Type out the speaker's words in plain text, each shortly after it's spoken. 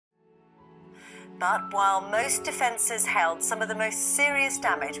But while most defences held, some of the most serious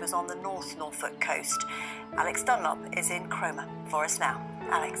damage was on the North Norfolk coast. Alex Dunlop is in Cromer for us now.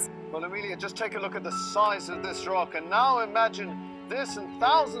 Alex. Well, Amelia, just take a look at the size of this rock, and now imagine this and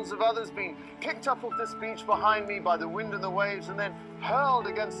thousands of others being picked up off this beach behind me by the wind and the waves and then hurled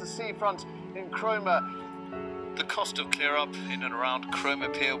against the seafront in Cromer. The cost of clear-up in and around Cromer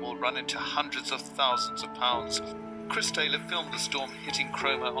Pier will run into hundreds of thousands of pounds. Chris Taylor filmed the storm hitting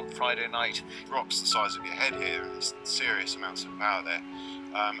Cromer on Friday night. Rocks the size of your head here, and there's serious amounts of power there.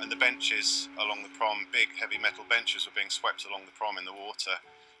 And the benches along the prom, big heavy metal benches, were being swept along the prom in the water.